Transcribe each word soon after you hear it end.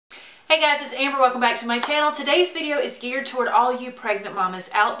guys, it's Amber. Welcome back to my channel. Today's video is geared toward all you pregnant mamas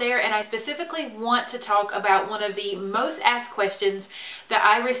out there, and I specifically want to talk about one of the most asked questions that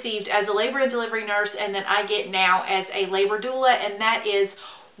I received as a labor and delivery nurse and that I get now as a labor doula, and that is,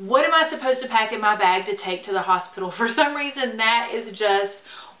 what am I supposed to pack in my bag to take to the hospital? For some reason, that is just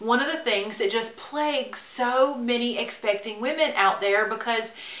one of the things that just plagues so many expecting women out there,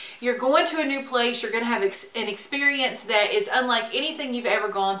 because you're going to a new place, you're going to have an experience that is unlike anything you've ever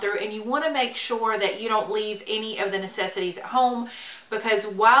gone through, and you want to make sure that you don't leave any of the necessities at home, because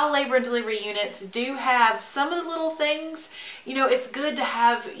while labor and delivery units do have some of the little things, you know, it's good to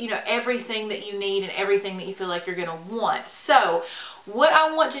have, you know, everything that you need and everything that you feel like you're going to want. So what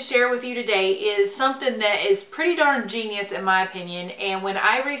I want to share with you today is something that is pretty darn genius in my opinion, and when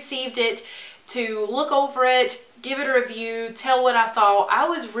I received it to look over it, give it a review, tell what I thought, I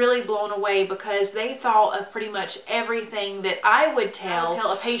was really blown away, because they thought of pretty much everything that I would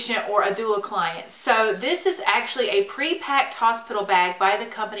tell a patient or a doula client. So this is actually a pre-packed hospital bag by the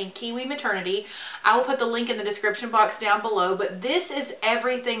company Kiwi Maternity. I will put the link in the description box down below, but this is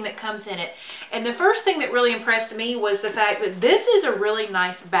everything that comes in it. And the first thing that really impressed me was the fact that this is a really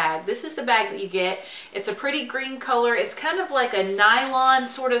nice bag. This is the bag that you get. It's a pretty green color. It's kind of like a nylon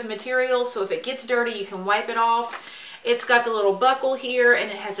sort of material, so if it gets dirty, you can wipe it off. It's got the little buckle here, and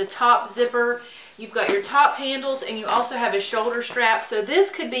it has a top zipper. You've got your top handles, and you also have a shoulder strap. So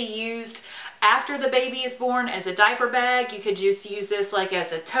this could be used after the baby is born as a diaper bag. You could just use this like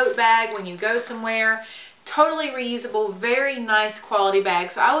as a tote bag when you go somewhere. Totally reusable, very nice quality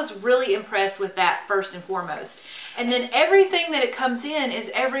bag. So I was really impressed with that first and foremost. And then everything that it comes in is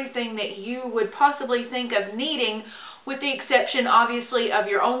everything that you would possibly think of needing, with the exception obviously of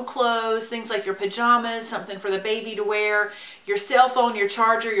your own clothes, things like your pajamas, something for the baby to wear, your cell phone, your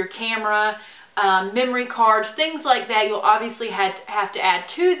charger, your camera, memory cards, things like that. You'll obviously have to add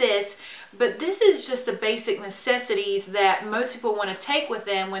to this, but this is just the basic necessities that most people want to take with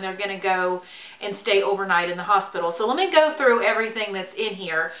them when they're going to go and stay overnight in the hospital. So let me go through everything that's in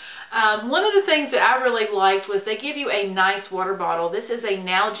here. One of the things that I really liked was they give you a nice water bottle. This is a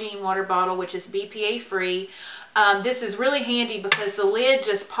Nalgene water bottle, which is BPA free. This is really handy because the lid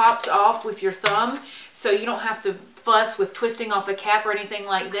just pops off with your thumb, so you don't have to fuss with twisting off a cap or anything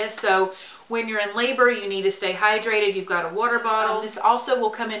like this. So when you're in labor, you need to stay hydrated. You've got a water bottle. This also will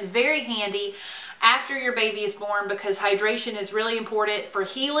come in very handy after your baby is born, because hydration is really important for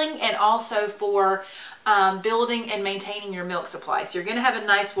healing and also for building and maintaining your milk supply. So you're going to have a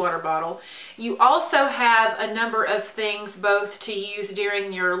nice water bottle. You also have a number of things both to use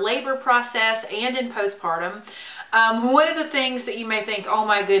during your labor process and in postpartum. One of the things that you may think, oh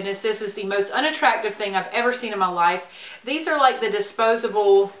my goodness, this is the most unattractive thing I've ever seen in my life. These are like the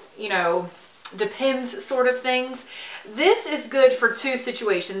disposable, you know, Depends sort of things. This is good for two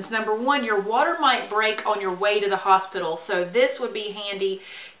situations. Number one, your water might break on your way to the hospital, so this would be handy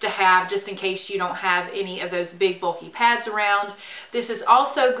to have just in case you don't have any of those big bulky pads around. This is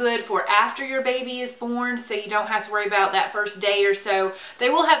also good for after your baby is born, so you don't have to worry about that first day or so. They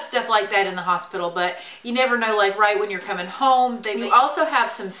will have stuff like that in the hospital, but you never know, like right when you're coming home. You also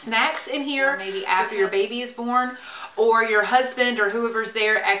have some snacks in here, maybe after your baby is born, or your husband or whoever's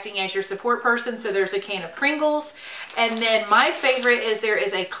there acting as your support person. So there's a can of Pringles. And then my favorite is there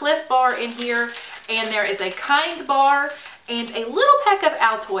is a Cliff Bar in here, and there is a Kind Bar, and a little pack of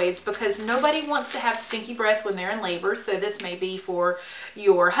Altoids, because nobody wants to have stinky breath when they're in labor. So this may be for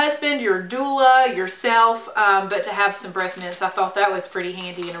your husband, your doula, yourself, but to have some breath mints, I thought that was pretty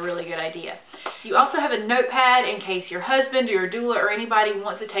handy and a really good idea. You also have a notepad in case your husband or your doula or anybody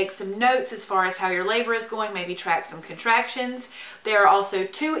wants to take some notes as far as how your labor is going, maybe track some contractions. There are also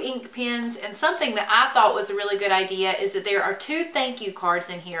 2 ink pens, and something that I thought was a really good idea is that there are 2 thank you cards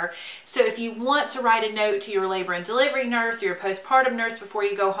in here. So if you want to write a note to your labor and delivery nurse or your postpartum nurse before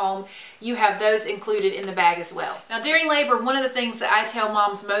you go home, you have those included in the bag as well. Now during labor, one of the things that I tell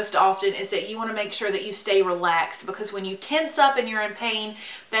moms most often is that you want to make sure that you stay relaxed, because when you tense up and you're in pain,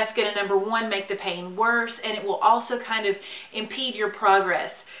 that's going to, number one, make the pain worse, and it will also kind of impede your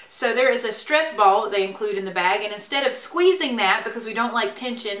progress. So there is a stress ball that they include in the bag, and instead of squeezing that, because we don't like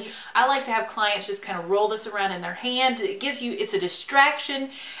tension, I like to have clients just kind of roll this around in their hand. It gives you, it's a distraction.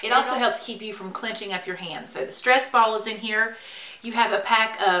 It also helps keep you from clenching up your hand. So the stress ball is in here. You have a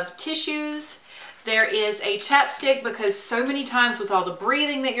pack of tissues. There is a chapstick, because so many times with all the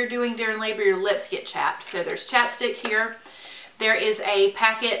breathing that you're doing during labor, your lips get chapped. So there's chapstick here. There is a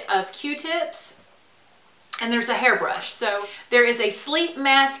packet of Q-tips. and there's a hairbrush. So there is a sleep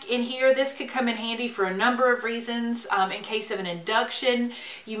mask in here. This could come in handy for a number of reasons. In case of an induction,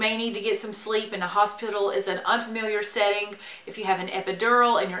 you may need to get some sleep, and a hospital is an unfamiliar setting. If you have an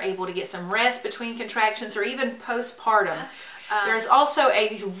epidural and you're able to get some rest between contractions, or even postpartum. There's also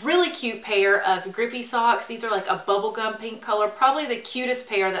a really cute pair of grippy socks. These are like a bubblegum pink color, probably the cutest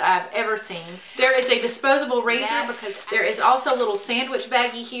pair that I've ever seen. There is a disposable razor, because there is also a little sandwich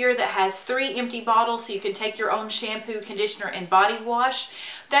baggie here that has 3 empty bottles, so you can take your own shampoo, conditioner, and body wash.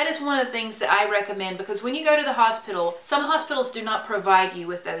 That is one of the things that I recommend, because when you go to the hospital, some hospitals do not provide you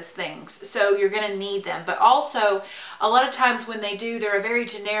with those things, so you're going to need them. But also, a lot of times when they do, they're a very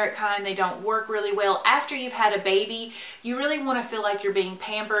generic kind. They don't work really well. After you've had a baby, you really want to feel like you're being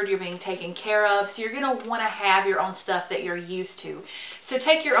pampered, you're being taken care of, so you're going to want to have your own stuff that you're used to. So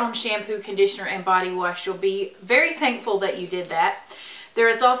take your own shampoo, conditioner, and body wash. You'll be very thankful that you did that. There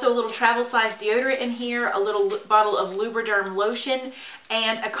is also a little travel size deodorant in here, a little bottle of Lubriderm lotion,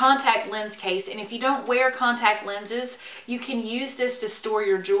 and a contact lens case. And if you don't wear contact lenses, you can use this to store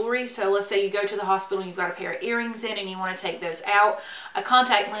your jewelry. So let's say you go to the hospital and you've got a pair of earrings in and you want to take those out. A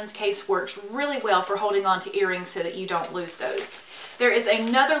contact lens case works really well for holding on to earrings so that you don't lose those. There is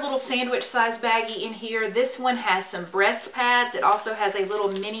another little sandwich size baggie in here. This one has some breast pads. It also has a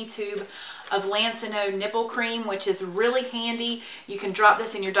little mini tube of Lancino nipple cream, which is really handy. You can drop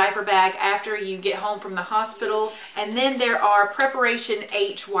this in your diaper bag after you get home from the hospital. And then there are Preparation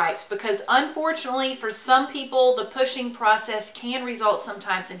H wipes, because unfortunately for some people, the pushing process can result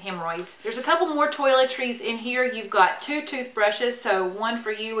sometimes in hemorrhoids. There's a couple more toiletries in here. You've got 2 toothbrushes, so one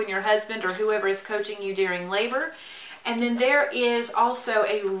for you and your husband or whoever is coaching you during labor. And then there is also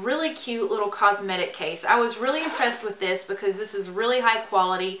a really cute little cosmetic case. I was really impressed with this because this is really high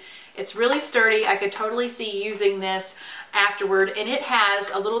quality. It's really sturdy. I could totally see using this afterward. And it has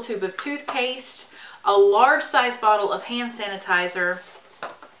a little tube of toothpaste, a large size bottle of hand sanitizer,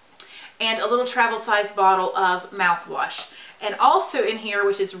 and a little travel size bottle of mouthwash. And also in here,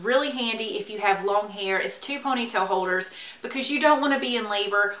 which is really handy if you have long hair, is 2 ponytail holders, because you don't want to be in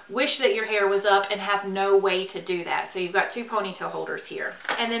labor, wish that your hair was up, and have no way to do that. So you've got 2 ponytail holders here.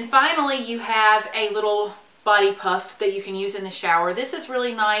 And then finally you have a little body puff that you can use in the shower. This is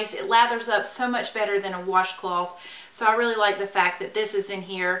really nice. It lathers up so much better than a washcloth. So I really like the fact that this is in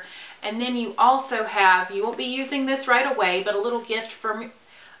here. And then you also have, you won't be using this right away, but a little gift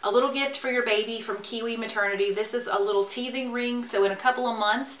for your baby from Kiwi Maternity. This is a little teething ring, so in a couple of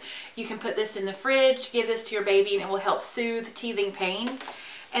months you can put this in the fridge, give this to your baby, and it will help soothe teething pain.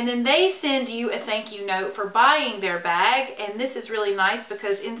 And then they send you a thank you note for buying their bag, and this is really nice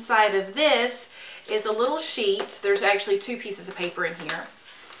because inside of this is a little sheet. There's actually 2 pieces of paper in here.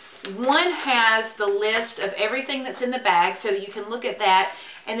 One has the list of everything that's in the bag so that you can look at that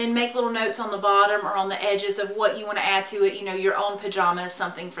and then make little notes on the bottom or on the edges of what you want to add to it. You know, your own pajamas,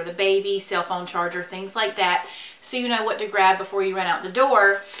 something for the baby, cell phone charger, things like that, so you know what to grab before you run out the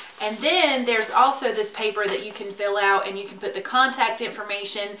door. And then there's also this paper that you can fill out, and you can put the contact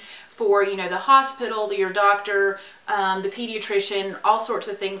information for, you know, the hospital, your doctor, the pediatrician, all sorts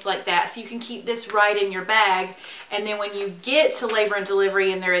of things like that. So you can keep this right in your bag. And then when you get to labor and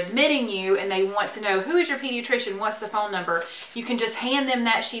delivery and they're admitting you and they want to know who is your pediatrician, what's the phone number, you can just hand them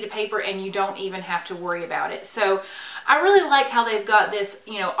that sheet of paper and you don't even have to worry about it. So I really like how they've got this,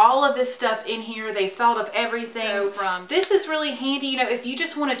 you know, all of this stuff in here. They've thought of everything. So this is really handy, you know, if you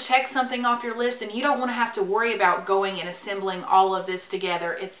just want to check something off your list and you don't want to have to worry about going and assembling all of this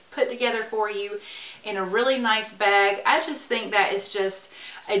together. It's put together for you in a really nice bag. I just think that is just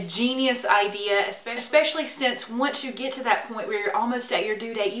a genius idea, especially since once you get to that point where you're almost at your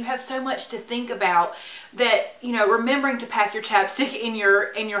due date, you have so much to think about that, you know, remembering to pack your chapstick in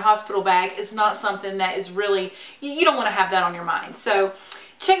your hospital bag is not something that is really, you don't want to have that on your mind. So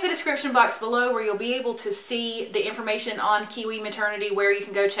check the description box below where you'll be able to see the information on Kiwi Maternity, where you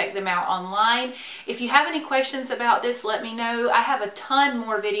can go check them out online. If you have any questions about this, let me know. I have a ton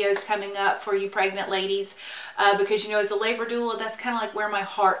more videos coming up for you pregnant ladies because, you know, as a labor doula, that's kind of like where my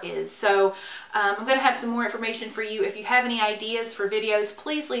heart is. So I'm going to have some more information for you. If you have any ideas for videos,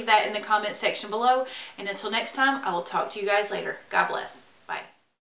 please leave that in the comment section below. And until next time, I will talk to you guys later. God bless.